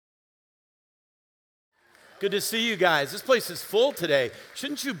Good to see you guys. This place is full today.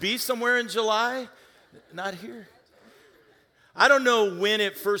 Shouldn't you be somewhere in July? Not here. I don't know when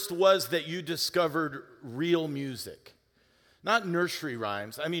it first was that you discovered real music. Not nursery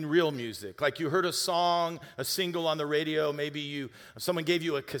rhymes, I mean real music. Like you heard a song, a single on the radio, maybe someone gave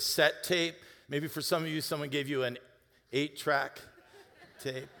you a cassette tape. Maybe for some of you, someone gave you an 8-track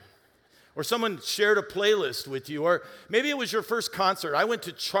tape. Or someone shared a playlist with you. Or maybe it was your first concert. I went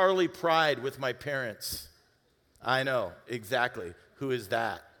to Charlie Pride with my parents. I know, exactly. Who is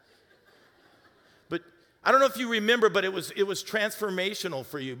that? But I don't know if you remember, but it was transformational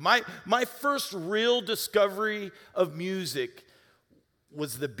for you. My first real discovery of music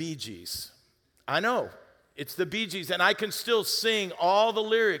was the Bee Gees. I know, it's the Bee Gees, and I can still sing all the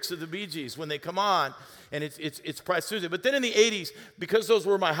lyrics of the Bee Gees when they come on, and it's priceless. But then in the 80s, because those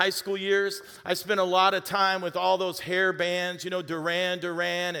were my high school years, I spent a lot of time with all those hair bands, Duran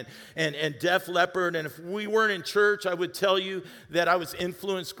Duran and Def Leppard. And if we weren't in church, I would tell you that I was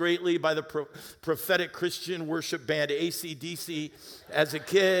influenced greatly by the prophetic Christian worship band AC/DC as a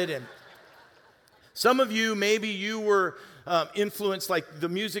kid. And some of you, maybe you were influenced, like the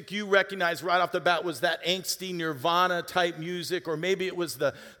music you recognized right off the bat was that angsty Nirvana type music, or maybe it was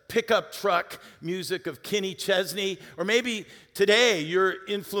the pickup truck music of Kenny Chesney, or maybe today you're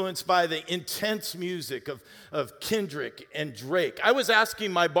influenced by the intense music of Kendrick and Drake. I was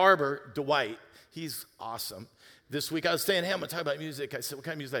asking my barber, Dwight, he's awesome. This week I was saying, hey, I'm going to talk about music. I said, what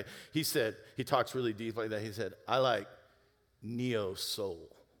kind of music? He said, he talks really deep like that. He said, I like neo-soul.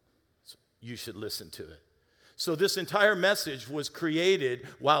 So you should listen to it. So this entire message was created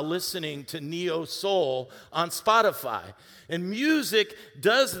while listening to Neo Soul on Spotify. And music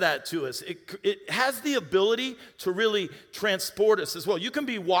does that to us. It has the ability to really transport us as well. You can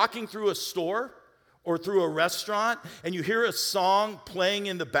be walking through a store or through a restaurant, and you hear a song playing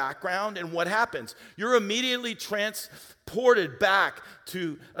in the background, and what happens? You're immediately transported back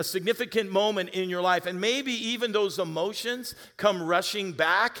to a significant moment in your life, and maybe even those emotions come rushing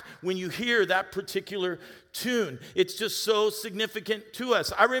back when you hear that particular tune. It's just so significant to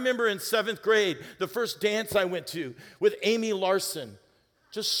us. I remember in 7th grade, the first dance I went to with Amy Larson,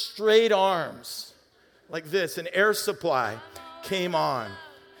 just straight arms like this, and Air Supply came on.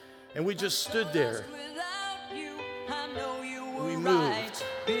 And we just stood there. We moved.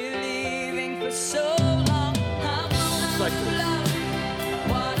 Just like this.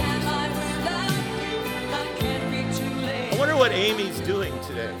 I wonder what Amy's doing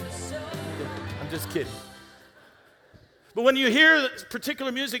today. I'm just kidding. But when you hear this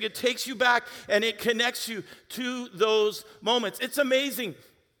particular music, it takes you back and it connects you to those moments. It's amazing.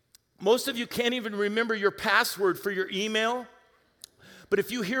 Most of you can't even remember your password for your email. But if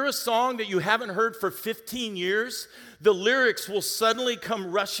you hear a song that you haven't heard for 15 years, the lyrics will suddenly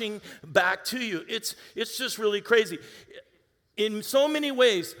come rushing back to you. It's just really crazy. In so many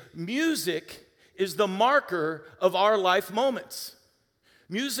ways, music is the marker of our life moments.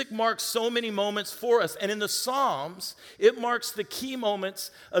 Music marks so many moments for us. And in the Psalms, it marks the key moments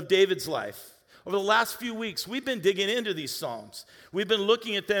of David's life. Over the last few weeks, we've been digging into these Psalms. We've been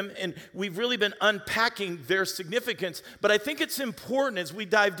looking at them, and we've really been unpacking their significance. But I think it's important as we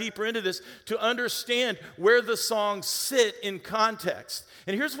dive deeper into this to understand where the songs sit in context.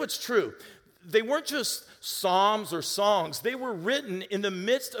 And here's what's true. They weren't just psalms or songs. They were written in the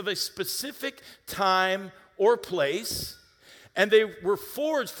midst of a specific time or place, and they were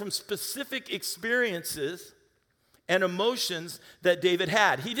forged from specific experiences and emotions that David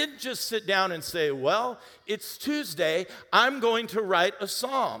had. He didn't just sit down and say, well, it's Tuesday, I'm going to write a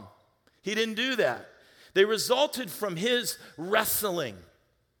psalm. He didn't do that. They resulted from his wrestling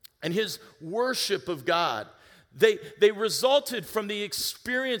and his worship of God. They resulted from the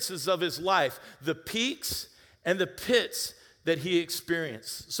experiences of his life, the peaks and the pits that he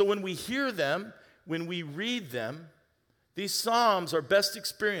experienced. So when we hear them, when we read them, these psalms are best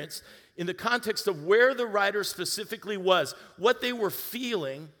experienced in the context of where the writer specifically was, what they were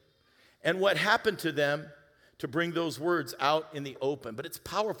feeling, and what happened to them to bring those words out in the open. But it's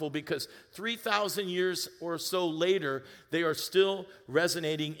powerful because 3,000 years or so later, they are still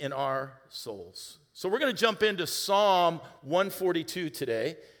resonating in our souls. So we're going to jump into Psalm 142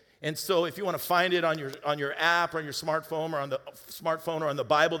 today. And so if you want to find it on your app or on your smartphone or on the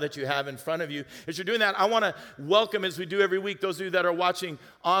Bible that you have in front of you, as you're doing that, I want to welcome, as we do every week, those of you that are watching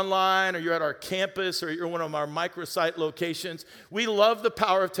online or you're at our campus or you're one of our microsite locations. We love the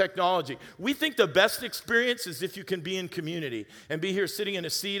power of technology. We think the best experience is if you can be in community and be here sitting in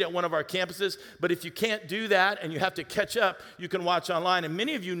a seat at one of our campuses. But if you can't do that and you have to catch up, you can watch online. And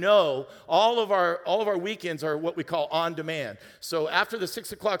many of you know all of our weekends are what we call on demand. So after the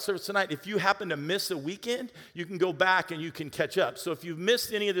 6 o'clock service, service tonight, if you happen to miss a weekend, you can go back and you can catch up. So if you've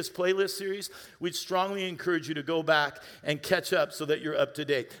missed any of this playlist series, we'd strongly encourage you to go back and catch up so that you're up to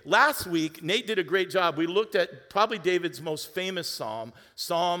date. Last week, Nate did a great job. We looked at probably David's most famous psalm,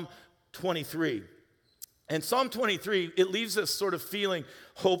 Psalm 23. And Psalm 23, it leaves us sort of feeling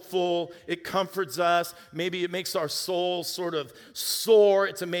hopeful. It comforts us. Maybe it makes our soul sort of soar.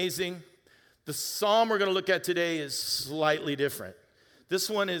 It's amazing. The psalm we're going to look at today is slightly different. This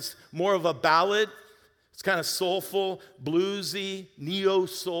one is more of a ballad. It's kind of soulful, bluesy,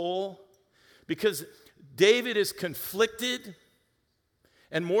 neo-soul. Because David is conflicted,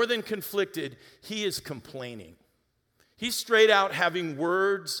 and more than conflicted, he is complaining. He's straight out having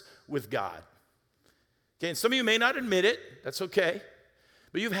words with God. Okay, and some of you may not admit it. That's okay.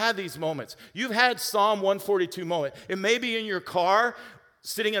 But you've had these moments. You've had Psalm 142 moment. It may be in your car,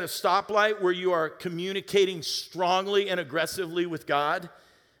 sitting at a stoplight where you are communicating strongly and aggressively with God,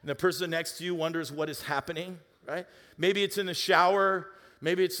 and the person next to you wonders what is happening, right? Maybe it's in the shower.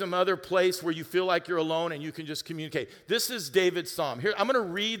 Maybe it's some other place where you feel like you're alone and you can just communicate. This is David's psalm. Here, I'm going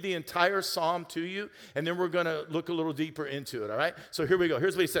to read the entire psalm to you, and then we're going to look a little deeper into it, all right? So here we go.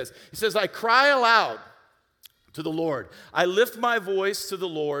 Here's what he says. He says, I cry aloud to the Lord. I lift my voice to the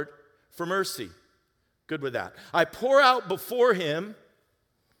Lord for mercy. Good with that. I pour out before him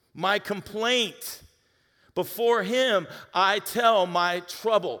my complaint. Before him I tell my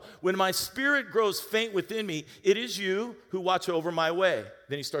trouble. When my spirit grows faint within me, it is you who watch over my way.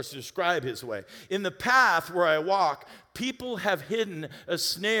 Then he starts to describe his way. In the path where I walk, people have hidden a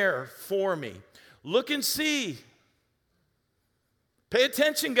snare for me. Look and see. Pay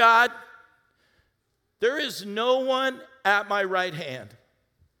attention, God. There is no one at my right hand.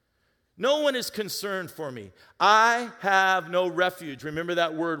 No one is concerned for me. I have no refuge. Remember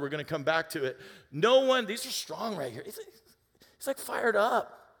that word. We're going to come back to it. No one, these are strong right here. It's like fired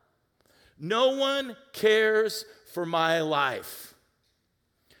up. No one cares for my life.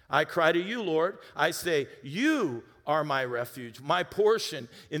 I cry to you, Lord. I say, you are my refuge, my portion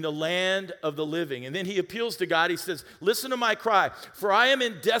in the land of the living. And then he appeals to God. He says, listen to my cry, for I am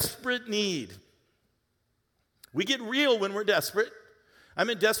in desperate need. We get real when we're desperate. I'm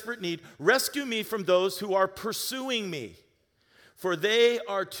in desperate need. Rescue me from those who are pursuing me, for they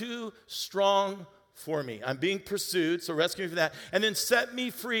are too strong for me. I'm being pursued, so rescue me from that. And then set me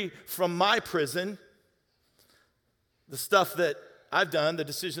free from my prison, the stuff that I've done, the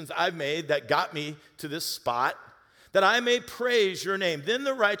decisions I've made that got me to this spot, that I may praise your name. Then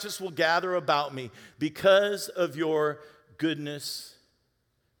the righteous will gather about me because of your goodness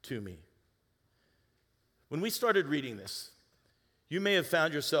to me. When we started reading this, you may have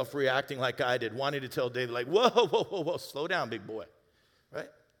found yourself reacting like I did, wanting to tell David, like, whoa, slow down, big boy, right?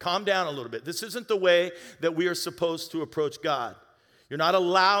 Calm down a little bit. This isn't the way that we are supposed to approach God. You're not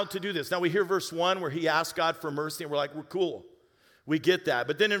allowed to do this. Now we hear verse 1 where he asks God for mercy, and we're like, we're cool. We get that.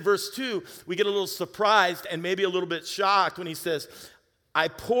 But then in verse 2, we get a little surprised and maybe a little bit shocked when he says, I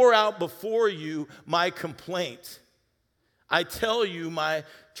pour out before you my complaint. I tell you my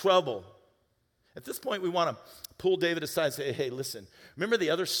trouble. At this point, we want to pull David aside and say, hey, listen, remember the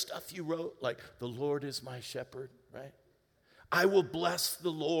other stuff you wrote? Like, the Lord is my shepherd, right? I will bless the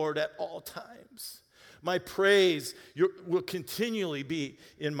Lord at all times. My praise will continually be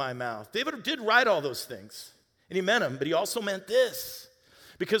in my mouth. David did write all those things, and he meant them, but he also meant this.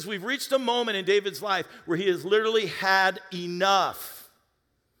 Because we've reached a moment in David's life where he has literally had enough.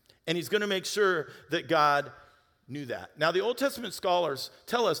 And he's going to make sure that God knew that. Now, the Old Testament scholars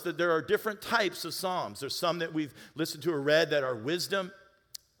tell us that there are different types of psalms. There's some that we've listened to or read that are wisdom,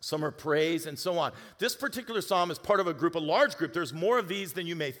 some are praise, and so on. This particular psalm is part of a large group. There's more of these than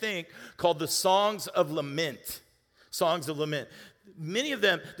you may think, called the Songs of Lament. Songs of Lament. Many of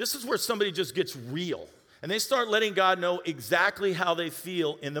them, this is where somebody just gets real. And they start letting God know exactly how they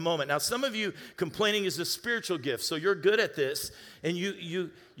feel in the moment. Now, some of you, complaining is a spiritual gift, so you're good at this, and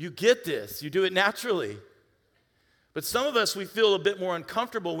you get this. You do it naturally. But some of us, we feel a bit more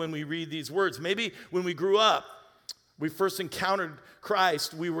uncomfortable when we read these words. Maybe when we grew up, we first encountered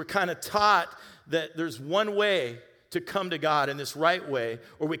Christ, we were kind of taught that there's one way to come to God in this right way,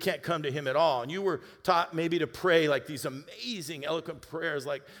 or we can't come to him at all. And you were taught maybe to pray like these amazing, eloquent prayers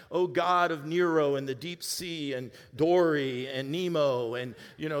like, oh God of Nero and the deep sea and Dory and Nemo and,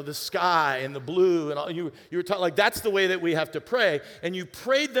 the sky and the blue. And all. You were taught like that's the way that we have to pray. And you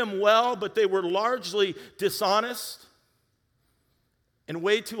prayed them well, but they were largely dishonest and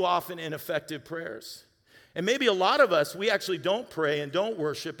way too often ineffective prayers. And maybe a lot of us, we actually don't pray and don't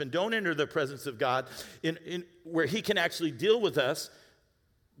worship and don't enter the presence of God in where he can actually deal with us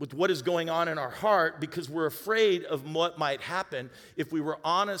with what is going on in our heart because we're afraid of what might happen if we were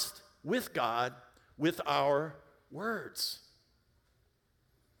honest with God with our words.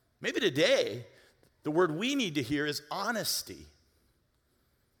 Maybe today, the word we need to hear is honesty.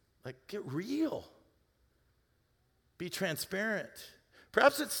 Like, get real. Be transparent.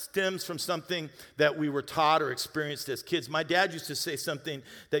 Perhaps it stems from something that we were taught or experienced as kids. My dad used to say something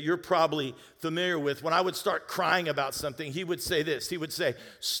that you're probably familiar with. When I would start crying about something, he would say this. He would say,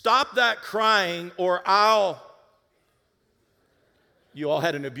 "Stop that crying or I'll..." You all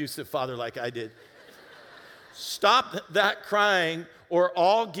had an abusive father like I did. "Stop that crying or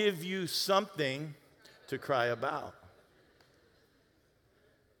I'll give you something to cry about."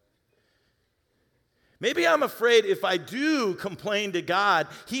 Maybe I'm afraid if I do complain to God,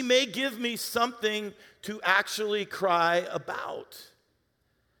 he may give me something to actually cry about.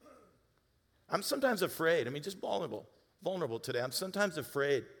 I'm sometimes afraid, just vulnerable today. I'm sometimes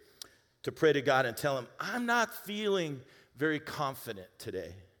afraid to pray to God and tell him, I'm not feeling very confident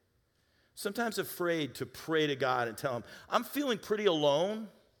today. Sometimes afraid to pray to God and tell him, I'm feeling pretty alone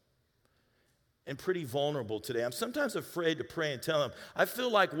and pretty vulnerable today. I'm sometimes afraid to pray and tell him, I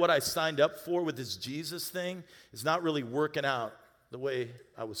feel like what I signed up for with this Jesus thing is not really working out the way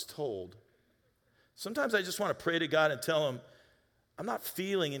I was told. Sometimes I just want to pray to God and tell him, I'm not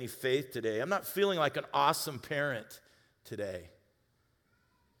feeling any faith today. I'm not feeling like an awesome parent today.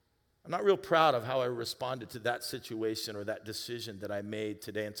 I'm not real proud of how I responded to that situation or that decision that I made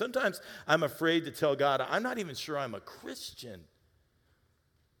today. And sometimes I'm afraid to tell God, I'm not even sure I'm a Christian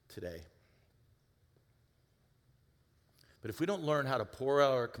today. But if we don't learn how to pour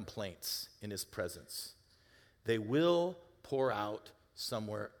out our complaints in his presence, they will pour out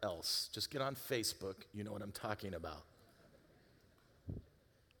somewhere else. Just get on Facebook, you know what I'm talking about.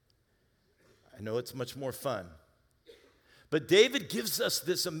 I know it's much more fun. But David gives us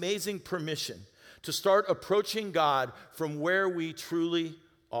this amazing permission to start approaching God from where we truly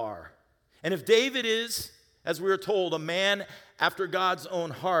are. And if David is, as we are told, a man after God's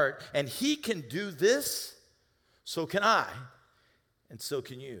own heart, and he can do this, so can I, and so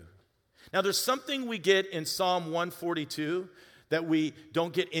can you. Now, there's something we get in Psalm 142 that we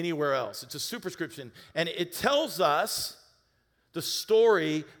don't get anywhere else. It's a superscription, and it tells us the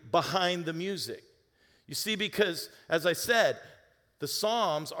story behind the music. You see, because, as I said, the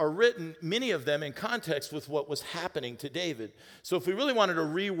Psalms are written, many of them, in context with what was happening to David. So if we really wanted to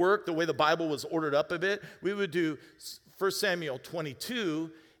rework the way the Bible was ordered up a bit, we would do 1 Samuel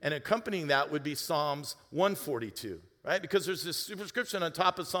 22, and accompanying that would be Psalms 142, right? Because there's this superscription on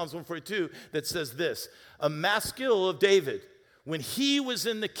top of Psalms 142 that says this, a maskil of David, when he was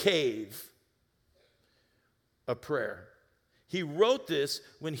in the cave of prayer. He wrote this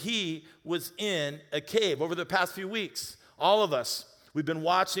when he was in a cave. Over the past few weeks, all of us, we've been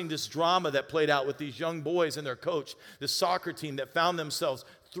watching this drama that played out with these young boys and their coach, this soccer team that found themselves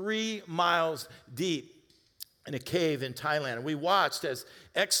 3 miles deep in a cave in Thailand. And we watched as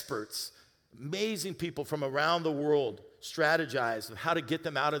experts, amazing people from around the world, strategized of how to get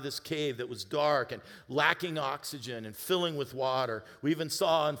them out of this cave that was dark and lacking oxygen and filling with water. We even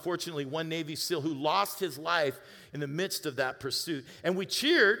saw, unfortunately, one Navy SEAL who lost his life in the midst of that pursuit. And we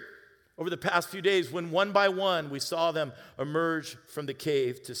cheered over the past few days when one by one we saw them emerge from the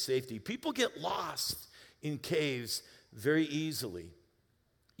cave to safety. People get lost in caves very easily,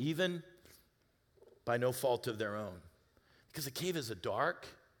 even by no fault of their own. Because a cave is a dark,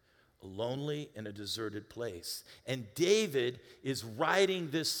 a lonely, and a deserted place. And David is writing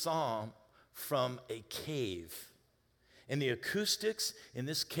this psalm from a cave. And the acoustics in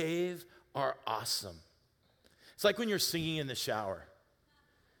this cave are awesome. It's like when you're singing in the shower,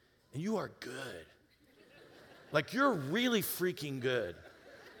 and you are good. Like, you're really freaking good.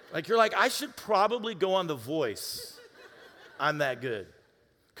 Like, you're like, I should probably go on The Voice. I'm that good.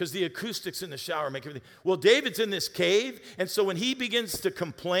 Because the acoustics in the shower make everything. Well, David's in this cave, and so when he begins to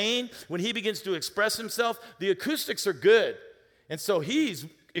complain, when he begins to express himself, the acoustics are good. And so he's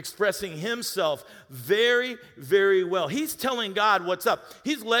expressing himself very, very well. He's telling God what's up.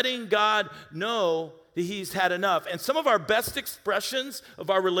 He's letting God know that he's had enough. And some of our best expressions of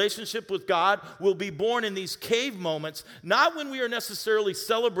our relationship with God will be born in these cave moments, not when we are necessarily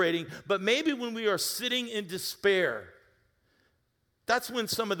celebrating, but maybe when we are sitting in despair. That's when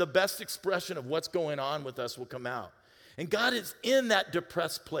some of the best expression of what's going on with us will come out. And God is in that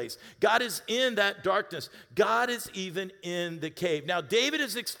depressed place. God is in that darkness. God is even in the cave. Now, David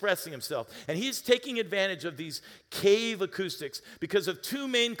is expressing himself, and he's taking advantage of these cave acoustics because of two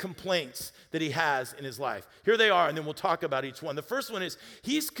main complaints that he has in his life. Here they are, and then we'll talk about each one. The first one is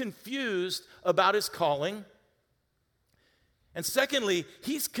he's confused about his calling, And secondly,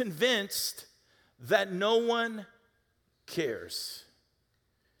 he's convinced that no one cares.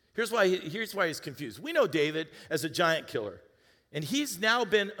 Here's why he's confused. We know David as a giant killer. And he's now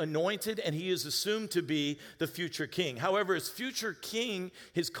been anointed, and he is assumed to be the future king. However, as future king,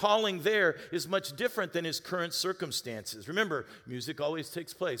 his calling there is much different than his current circumstances. Remember, music always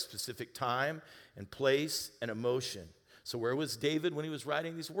takes place, specific time and place and emotion. So where was David when he was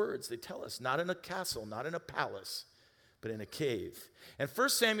writing these words? They tell us, not in a castle, not in a palace, but in a cave. And 1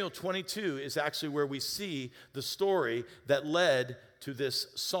 Samuel 22 is actually where we see the story that led to this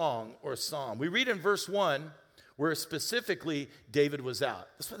song or psalm. We read in verse 1, where specifically David was out.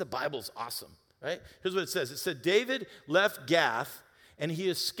 That's why the Bible's awesome, right? Here's what it says. It said, David left Gath, and he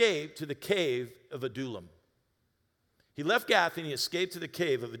escaped to the cave of Adullam. He left Gath, and he escaped to the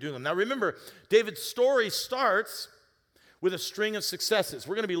cave of Adullam. Now remember, David's story starts with a string of successes.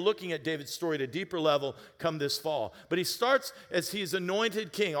 We're going to be looking at David's story at a deeper level come this fall. But he starts as he's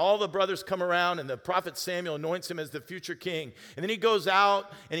anointed king. All the brothers come around, and the prophet Samuel anoints him as the future king. And then he goes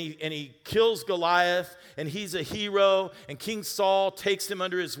out, and he kills Goliath, and he's a hero. And King Saul takes him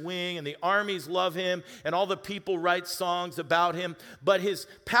under his wing, and the armies love him, and all the people write songs about him. But his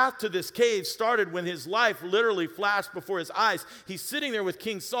path to this cave started when his life literally flashed before his eyes. He's sitting there with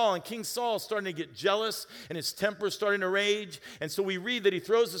King Saul, and King Saul is starting to get jealous, and his temper is starting to rage. And so we read that he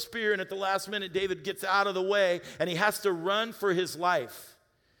throws the spear, and at the last minute, David gets out of the way, and he has to run for his life.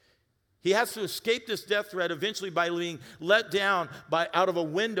 He has to escape this death threat eventually by being let down out of a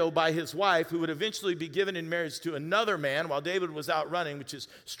window by his wife, who would eventually be given in marriage to another man while David was out running, which is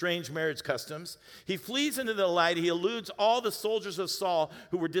strange marriage customs. He flees into the light. He eludes all the soldiers of Saul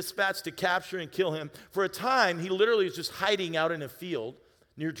who were dispatched to capture and kill him. For a time, he literally is just hiding out in a field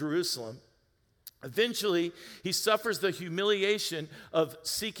near Jerusalem. Eventually, he suffers the humiliation of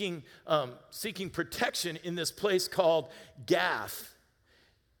seeking protection in this place called Gath.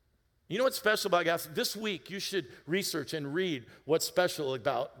 You know what's special about Gath? This week, you should research and read what's special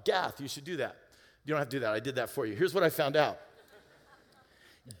about Gath. You should do that. You don't have to do that. I did that for you. Here's what I found out.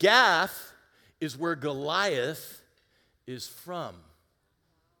 Gath is where Goliath is from.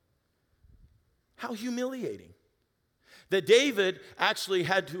 How humiliating. That David actually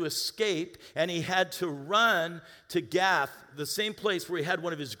had to escape, and he had to run to Gath, the same place where he had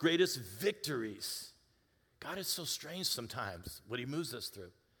one of his greatest victories. God is so strange sometimes what he moves us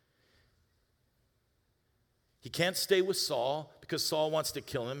through. He can't stay with Saul because Saul wants to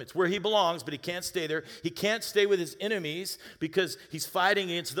kill him. It's where he belongs, but he can't stay there. He can't stay with his enemies because he's fighting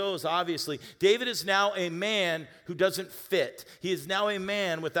against those, obviously. David is now a man who doesn't fit. He is now a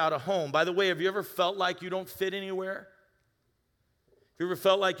man without a home. By the way, have you ever felt like you don't fit anywhere? You ever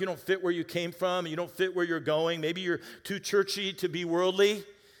felt like you don't fit where you came from, and you don't fit where you're going? Maybe you're too churchy to be worldly,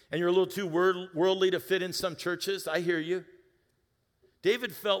 and you're a little too worldly to fit in some churches. I hear you.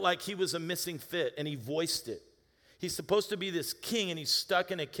 David felt like he was a missing fit, and he voiced it. He's supposed to be this king, and he's stuck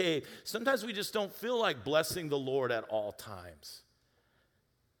in a cave. Sometimes we just don't feel like blessing the Lord at all times.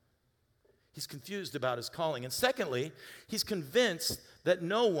 He's confused about his calling. And secondly, he's convinced that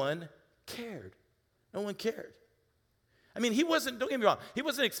no one cared. No one cared. I mean, don't get me wrong, he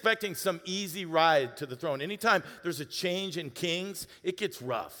wasn't expecting some easy ride to the throne. Anytime there's a change in kings, it gets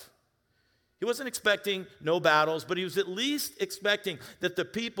rough. He wasn't expecting no battles, but he was at least expecting that the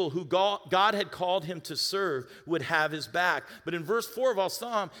people who God had called him to serve would have his back. But in verse 4 of our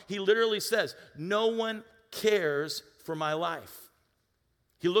psalm, he literally says, no one cares for my life.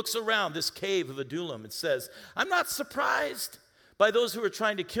 He looks around this cave of Adullam and says, I'm not surprised by those who are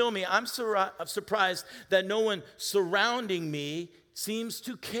trying to kill me. I'm surprised that no one surrounding me seems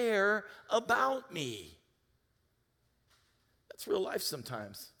to care about me. That's real life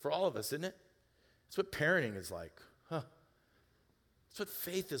sometimes for all of us, isn't it? That's what parenting is like. That's what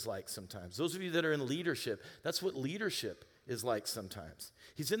faith is like sometimes. Those of you that are in leadership, that's what leadership is like sometimes.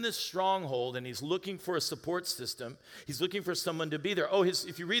 He's in this stronghold, and he's looking for a support system. He's looking for someone to be there.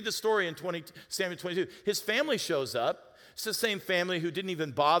 If you read the story in Samuel 22, his family shows up. It's the same family who didn't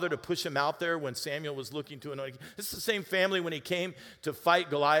even bother to push him out there when Samuel was looking to anoint him. It's the same family when he came to fight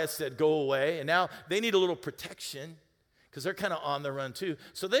Goliath said, go away. And now they need a little protection because they're kind of on the run too.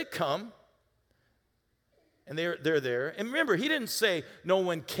 So they come, and they're there. And remember, he didn't say no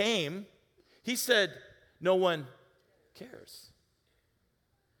one came. He said no one cares.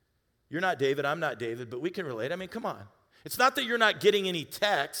 You're not David, I'm not David, but we can relate. I mean, come on. It's not that you're not getting any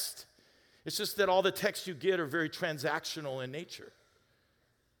text. It's just that all the texts you get are very transactional in nature.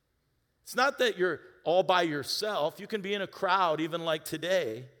 It's not that you're all by yourself. You can be in a crowd even like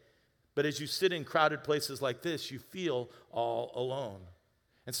today, but as you sit in crowded places like this, you feel all alone.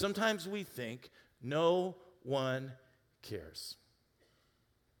 And sometimes we think no one cares.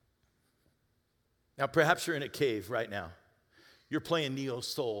 Now, perhaps you're in a cave right now. You're playing neo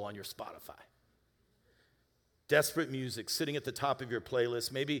soul on your Spotify. Desperate music sitting at the top of your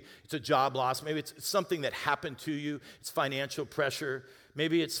playlist. Maybe it's a job loss. Maybe it's something that happened to you. It's financial pressure.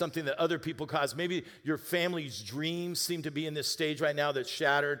 Maybe it's something that other people caused. Maybe your family's dreams seem to be in this stage right now that's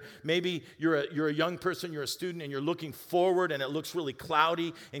shattered. Maybe you're a young person, you're a student, and you're looking forward and it looks really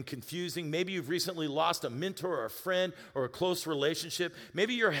cloudy and confusing. Maybe you've recently lost a mentor or a friend or a close relationship.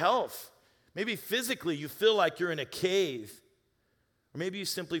 Maybe your health. Maybe physically you feel like you're in a cave. Or maybe you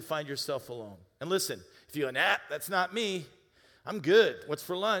simply find yourself alone. And listen, if you go, nah, that's not me. I'm good. What's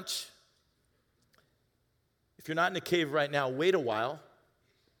for lunch? If you're not in a cave right now, wait a while.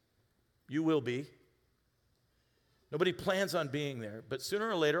 You will be. Nobody plans on being there, but sooner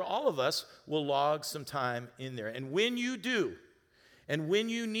or later, all of us will log some time in there. And when you do, and when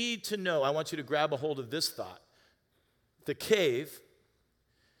you need to know, I want you to grab a hold of this thought. The cave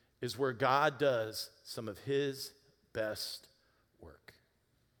is where God does some of his best work.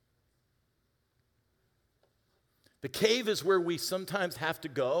 The cave is where we sometimes have to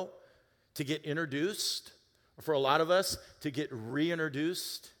go to get introduced, or for a lot of us, to get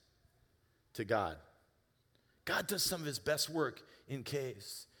reintroduced to God. God does some of his best work in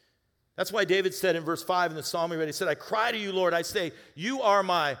caves. That's why David said in verse 5 in the psalm we read, he said, I cry to you, Lord, I say, you are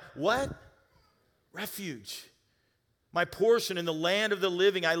my what? Refuge. My portion in the land of the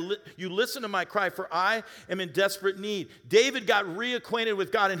living. You listen to my cry, for I am in desperate need. David got reacquainted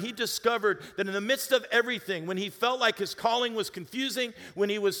with God, and he discovered that in the midst of everything, when he felt like his calling was confusing, when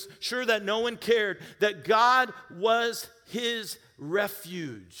he was sure that no one cared, that God was his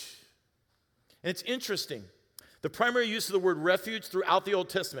refuge. And it's interesting. The primary use of the word refuge throughout the Old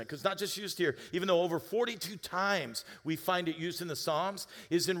Testament, because it's not just used here, even though over 42 times we find it used in the Psalms,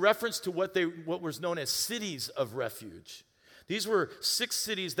 is in reference to what was known as cities of refuge. These were 6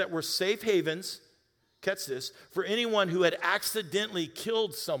 cities that were safe havens, catch this, for anyone who had accidentally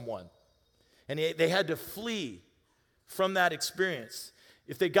killed someone. And they had to flee from that experience.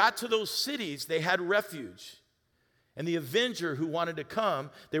 If they got to those cities, they had refuge. And the avenger who wanted to come,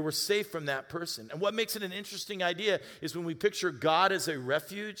 they were safe from that person. And what makes it an interesting idea is when we picture God as a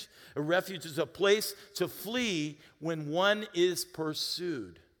refuge is a place to flee when one is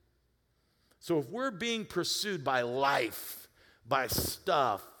pursued. So if we're being pursued by life, by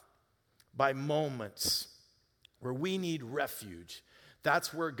stuff, by moments where we need refuge,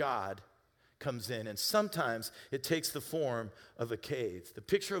 that's where God comes in. And sometimes it takes the form of a cave. The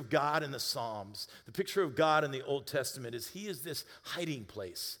picture of God in the Psalms, the picture of God in the Old Testament is he is this hiding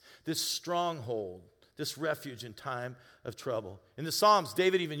place, this stronghold, this refuge in time of trouble. In the Psalms,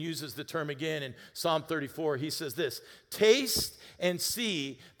 David even uses the term again in Psalm 34. He says this, taste and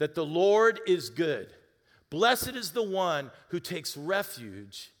see that the Lord is good. Blessed is the one who takes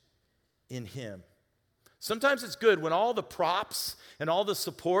refuge in him. Sometimes it's good when all the props and all the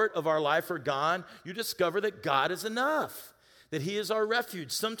support of our life are gone, you discover that God is enough, that he is our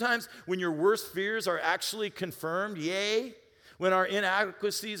refuge. Sometimes when your worst fears are actually confirmed, yay, when our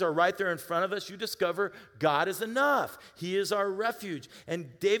inadequacies are right there in front of us, you discover God is enough. He is our refuge.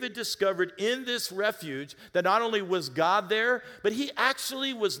 And David discovered in this refuge that not only was God there, but he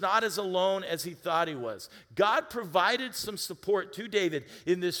actually was not as alone as he thought he was. God provided some support to David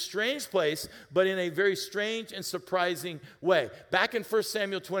in this strange place, but in a very strange and surprising way. Back in 1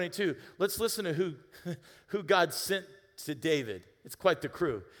 Samuel 22, let's listen to who God sent to David. It's quite the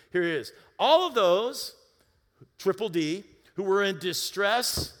crew. Here it is. All of those, triple D, who were in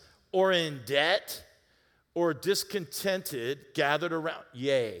distress or in debt or discontented gathered around.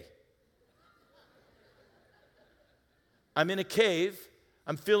 Yay. I'm in a cave.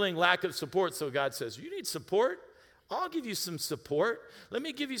 I'm feeling lack of support. So God says, you need support? I'll give you some support. Let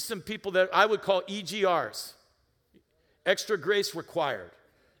me give you some people that I would call EGRs. Extra grace required.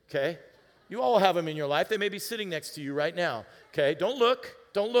 Okay? You all have them in your life. They may be sitting next to you right now. Okay? Don't look.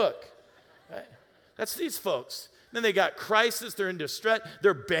 Don't look. Right? That's these folks. Then they got crisis, they're in distress,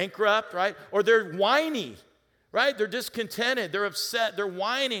 they're bankrupt, right? Or they're whiny, right? They're discontented, they're upset, they're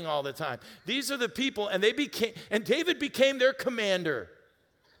whining all the time. These are the people, and David became their commander.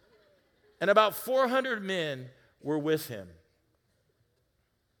 And about 400 men were with him.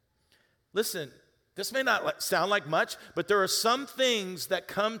 Listen, this may not sound like much, but there are some things that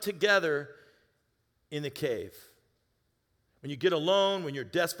come together in the cave. When you get alone, when you're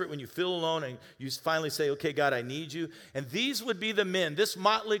desperate, when you feel alone, and you finally say, okay, God, I need you. And these would be the men, this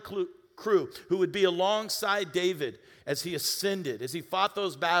motley crew, who would be alongside David as he ascended, as he fought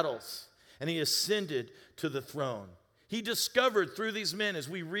those battles, and he ascended to the throne. He discovered through these men, as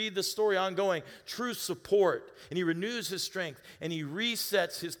we read the story ongoing, true support, and he renews his strength, and he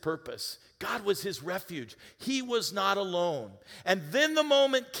resets his purpose. God was his refuge. He was not alone. And then the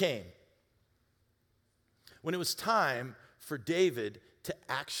moment came when it was time for David to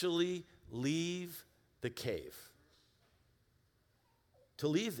actually leave the cave. To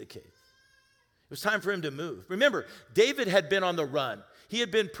leave the cave. It was time for him to move. Remember, David had been on the run. He had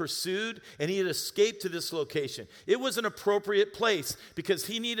been pursued, and he had escaped to this location. It was an appropriate place because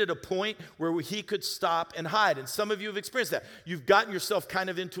he needed a point where he could stop and hide. And some of you have experienced that. You've gotten yourself kind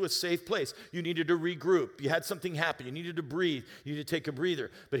of into a safe place. You needed to regroup. You had something happen. You needed to breathe. You needed to take a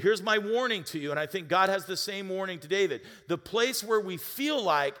breather. But here's my warning to you, and I think God has the same warning to David. The place where we feel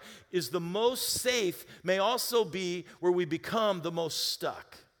like is the most safe may also be where we become the most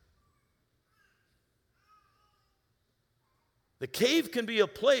stuck. The cave can be a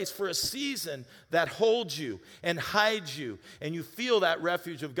place for a season that holds you and hides you, and you feel that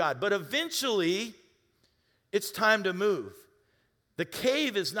refuge of God. But eventually, it's time to move. The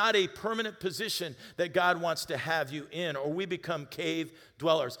cave is not a permanent position that God wants to have you in, or we become cave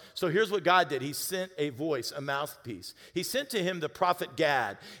dwellers. So here's what God did. He sent a voice, a mouthpiece. He sent to him the prophet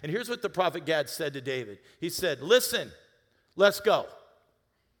Gad. And here's what the prophet Gad said to David. He said, listen, let's go.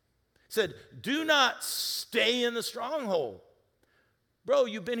 He said, do not stay in the stronghold. Bro,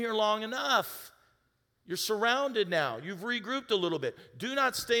 you've been here long enough. You're surrounded now. You've regrouped a little bit. Do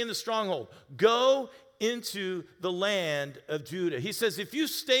not stay in the stronghold. Go into the land of Judah. He says, if you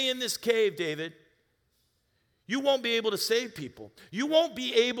stay in this cave, David, you won't be able to save people. You won't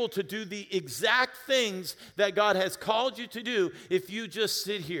be able to do the exact things that God has called you to do if you just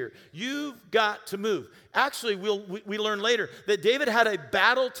sit here. You've got to move. Actually, we learn later that David had a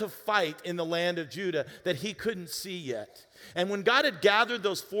battle to fight in the land of Judah that he couldn't see yet. And when God had gathered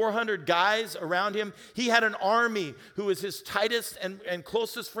those 400 guys around him, he had an army who was his tightest and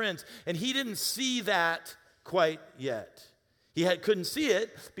closest friends. And he didn't see that quite yet. He couldn't see it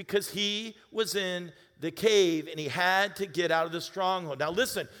because he was in the cave and he had to get out of the stronghold. Now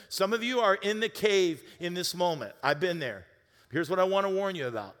listen, some of you are in the cave in this moment. I've been there. Here's what I want to warn you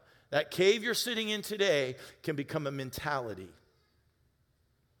about. That cave you're sitting in today can become a mentality.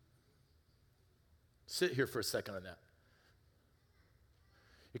 Sit here for a second on that.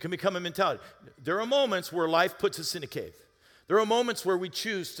 It can become a mentality. There are moments where life puts us in a cave. There are moments where we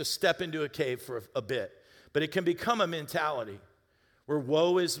choose to step into a cave for a bit. But it can become a mentality where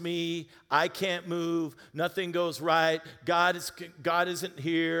woe is me, I can't move, nothing goes right, God isn't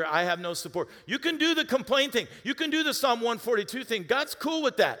here, I have no support. You can do the complaint thing. You can do the Psalm 142 thing. God's cool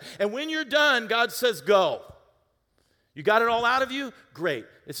with that. And when you're done, God says, go. You got it all out of you? Great.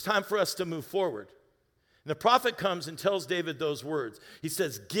 It's time for us to move forward. And the prophet comes and tells David those words. He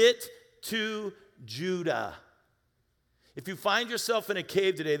says, get to Judah. If you find yourself in a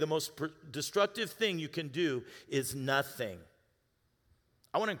cave today, the most destructive thing you can do is nothing.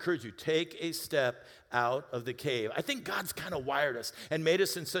 I want to encourage you, take a step out of the cave. I think God's kind of wired us and made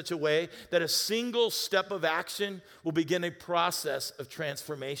us in such a way that a single step of action will begin a process of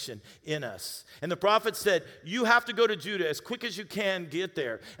transformation in us. And the prophet said, you have to go to Judah as quick as you can get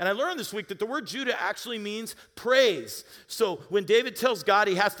there. And I learned this week that the word Judah actually means praise. So when David tells God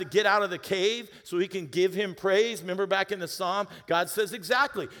he has to get out of the cave so he can give him praise, remember back in the Psalm, God says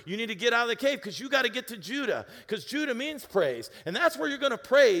exactly, you need to get out of the cave because you got to get to Judah because Judah means praise. And that's where you're going to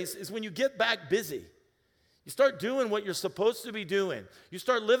praise is when you get back busy. You start doing what you're supposed to be doing. You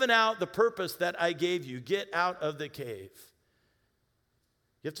start living out the purpose that I gave you. Get out of the cave.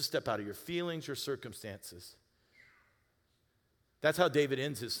 You have to step out of your feelings, your circumstances. That's how David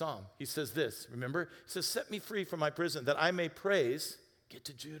ends his psalm. He says this, remember? He says, set me free from my prison that I may praise. Get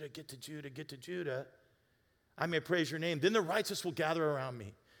to Judah, get to Judah, get to Judah. I may praise your name. Then the righteous will gather around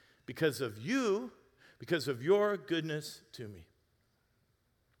me because of you, because of your goodness to me.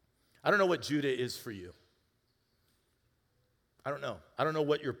 I don't know what Judah is for you. I don't know. I don't know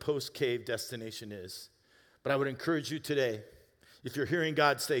what your post-cave destination is. But I would encourage you today, if you're hearing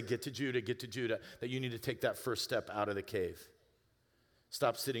God say, get to Judah, that you need to take that first step out of the cave.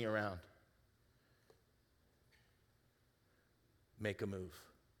 Stop sitting around. Make a move.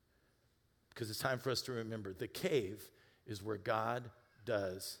 Because it's time for us to remember the cave is where God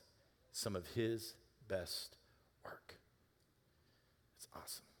does some of his best work. It's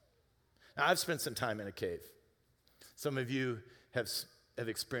awesome. Now, I've spent some time in a cave. Some of you have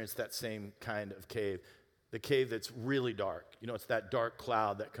experienced that same kind of cave. The cave that's really dark. You know, it's that dark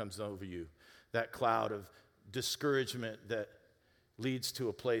cloud that comes over you. That cloud of discouragement that leads to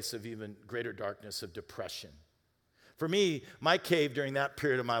a place of even greater darkness of depression. For me, my cave during that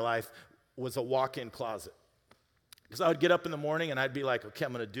period of my life was a walk-in closet. Because I would get up in the morning and I'd be like, okay,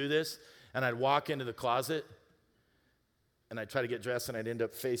 I'm going to do this. And I'd walk into the closet and I'd try to get dressed and I'd end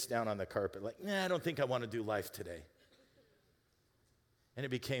up face down on the carpet. Like, I don't think I want to do life today. And it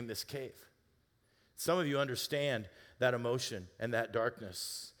became this cave. Some of you understand that emotion and that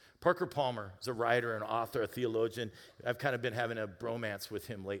darkness. Parker Palmer is a writer, an author, a theologian. I've kind of been having a bromance with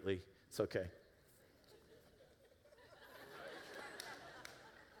him lately. It's okay.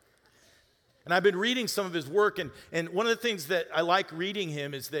 And I've been reading some of his work, and one of the things that I like reading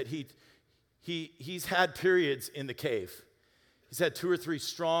him is that he's had periods in the cave. He's had 2 or 3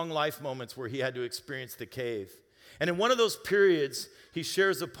 strong life moments where he had to experience the cave. And in one of those periods, he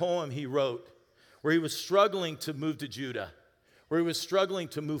shares a poem he wrote where he was struggling to move to Judah, where he was struggling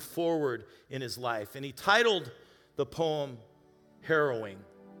to move forward in his life. And he titled the poem Harrowing.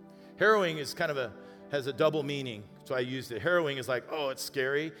 Harrowing is has a double meaning, so I used it. Harrowing is like, oh, it's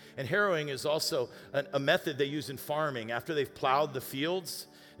scary. And harrowing is also a method they use in farming. After they've plowed the fields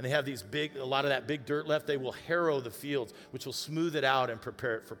and they have a lot of that big dirt left, they will harrow the fields, which will smooth it out and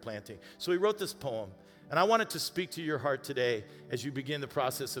prepare it for planting. So he wrote this poem. And I wanted to speak to your heart today as you begin the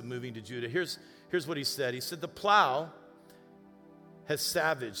process of moving to Judah. Here's what he said. He said, the plow has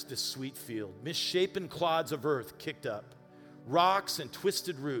savaged this sweet field, misshapen clods of earth kicked up, rocks and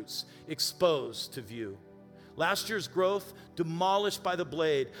twisted roots exposed to view. Last year's growth demolished by the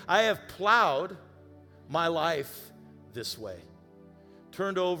blade. I have plowed my life this way,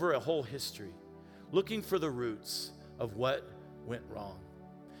 turned over a whole history, looking for the roots of what went wrong,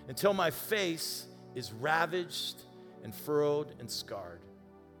 until my face is ravaged and furrowed and scarred.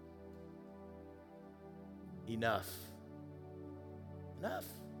 Enough. Enough.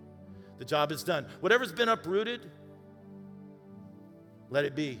 The job is done. Whatever's been uprooted, let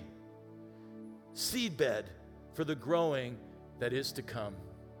it be. Seedbed for the growing that is to come.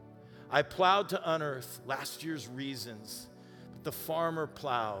 I plowed to unearth last year's reasons, but the farmer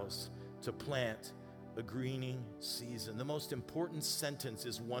plows to plant a greening season. The most important sentence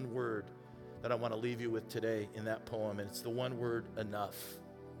is one word that I want to leave you with today in that poem, and it's the one word, enough.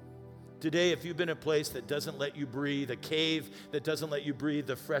 Today, if you've been in a place that doesn't let you breathe, a cave that doesn't let you breathe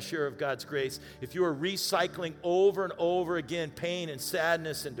the fresh air of God's grace, if you are recycling over and over again pain and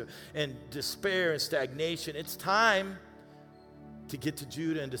sadness and despair and stagnation, it's time to get to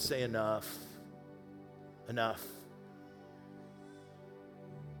Judah and to say enough. Enough.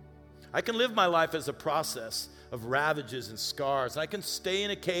 I can live my life as a process of ravages and scars. I can stay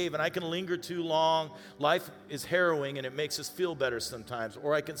in a cave and I can linger too long. Life is harrowing and it makes us feel better sometimes.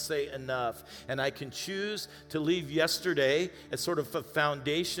 Or I can say enough. And I can choose to leave yesterday as sort of a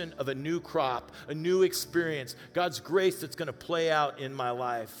foundation of a new crop, a new experience, God's grace that's going to play out in my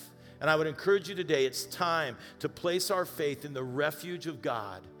life. And I would encourage you today, it's time to place our faith in the refuge of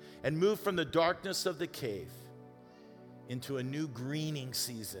God and move from the darkness of the cave into a new greening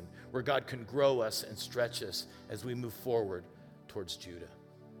season where God can grow us and stretch us as we move forward towards Judah.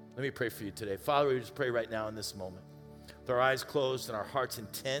 Let me pray for you today. Father, we just pray right now in this moment, with our eyes closed and our hearts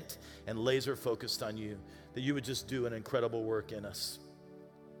intent and laser focused on you, that you would just do an incredible work in us.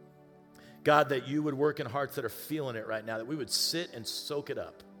 God, that you would work in hearts that are feeling it right now, that we would sit and soak it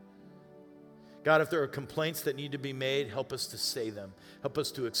up. God, if there are complaints that need to be made, help us to say them. Help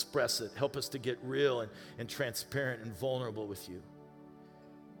us to express it. Help us to get real and transparent and vulnerable with you.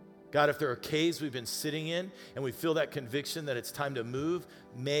 God, if there are caves we've been sitting in and we feel that conviction that it's time to move,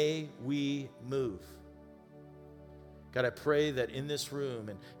 may we move. God, I pray that in this room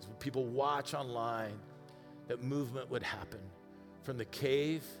and as people watch online, that movement would happen from the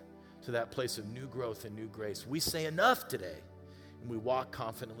cave to that place of new growth and new grace. We say enough today. And we walk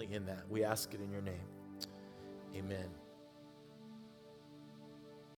confidently in that. We ask it in your name. Amen.